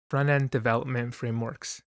front-end development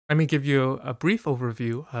frameworks. Let me give you a brief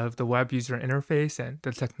overview of the web user interface and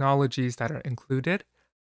the technologies that are included.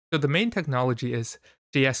 So the main technology is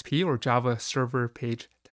JSP or Java Server Page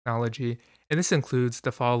Technology, and this includes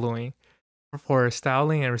the following. For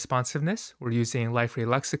styling and responsiveness, we're using Liferay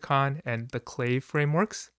Lexicon and the Clave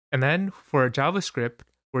frameworks. And then for JavaScript,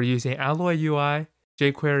 we're using Alloy UI,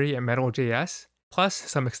 jQuery, and Metal.js, plus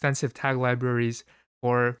some extensive tag libraries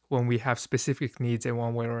for when we have specific needs in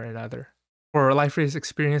one way or another. For Liferay's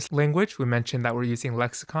experience language, we mentioned that we're using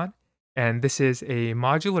Lexicon, and this is a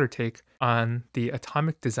modular take on the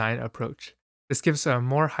atomic design approach. This gives a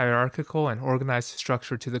more hierarchical and organized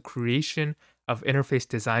structure to the creation of interface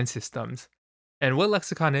design systems. And what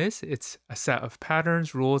Lexicon is, it's a set of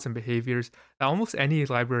patterns, rules, and behaviors that almost any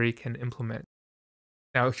library can implement.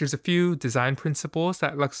 Now, here's a few design principles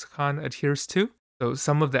that Lexicon adheres to. So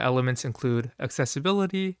some of the elements include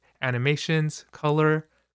accessibility, animations, color,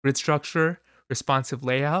 grid structure, responsive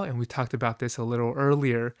layout, and we talked about this a little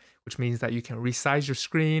earlier, which means that you can resize your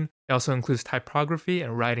screen. It also includes typography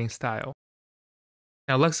and writing style.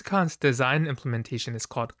 Now, Lexicon's design implementation is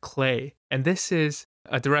called Clay, and this is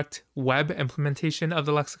a direct web implementation of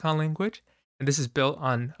the Lexicon language. And this is built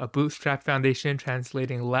on a bootstrap foundation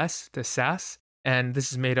translating less to Sass, and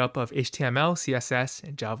this is made up of HTML, CSS,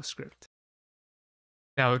 and JavaScript.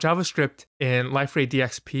 Now, JavaScript in Liferay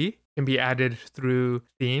DXP can be added through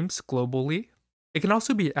themes globally. It can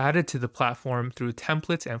also be added to the platform through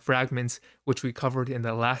templates and fragments, which we covered in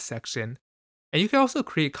the last section. And you can also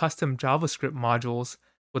create custom JavaScript modules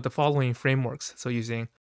with the following frameworks. So using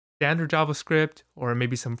standard JavaScript, or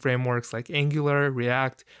maybe some frameworks like Angular,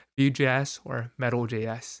 React, Vue.js, or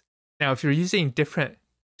Metal.js. Now, if you're using different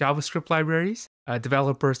JavaScript libraries,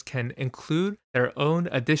 developers can include their own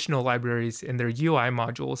additional libraries in their UI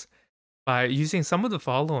modules by using some of the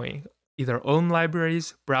following: either own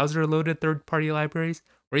libraries, browser-loaded third-party libraries,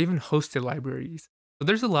 or even hosted libraries. So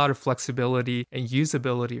there's a lot of flexibility and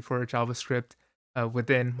usability for JavaScript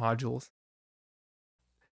within modules.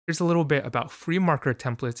 Here's a little bit about FreeMarker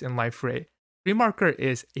templates in Liferay. FreeMarker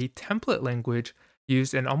is a template language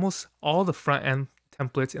used in almost all the front-end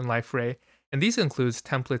templates in Liferay, and these includes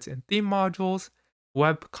templates in theme modules,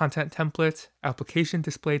 web content templates, application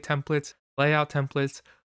display templates, layout templates,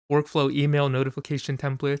 workflow email notification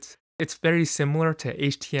templates. It's very similar to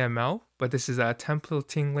HTML, but this is a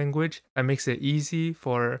templating language that makes it easy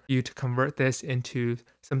for you to convert this into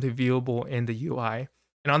something viewable in the UI.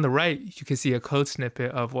 And on the right, you can see a code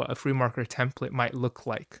snippet of what a FreeMarker template might look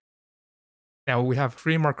like. Now we have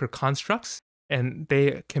FreeMarker constructs, and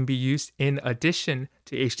they can be used in addition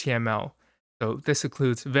to HTML. So this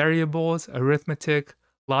includes variables, arithmetic,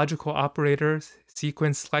 logical operators,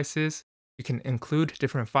 sequence slices. You can include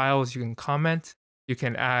different files, you can comment, you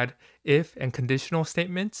can add if and conditional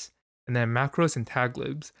statements, and then macros and tag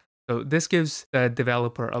libs. So this gives the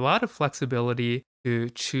developer a lot of flexibility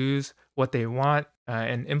to choose what they want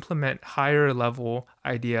and implement higher level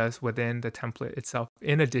ideas within the template itself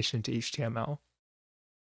in addition to HTML.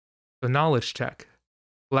 So knowledge check.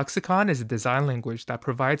 Lexicon is a design language that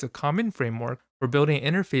provides a common framework for building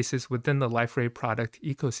interfaces within the Liferay product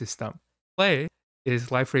ecosystem. Clay is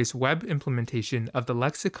Liferay's web implementation of the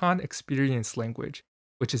Lexicon experience language,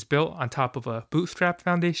 which is built on top of a bootstrap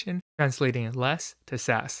foundation, translating less to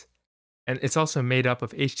Sass. And it's also made up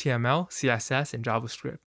of HTML, CSS, and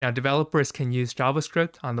JavaScript. Now, developers can use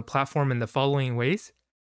JavaScript on the platform in the following ways: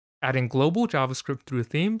 adding global JavaScript through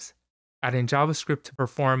themes, adding JavaScript to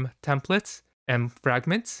perform templates and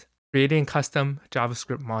fragments, creating custom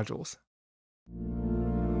JavaScript modules.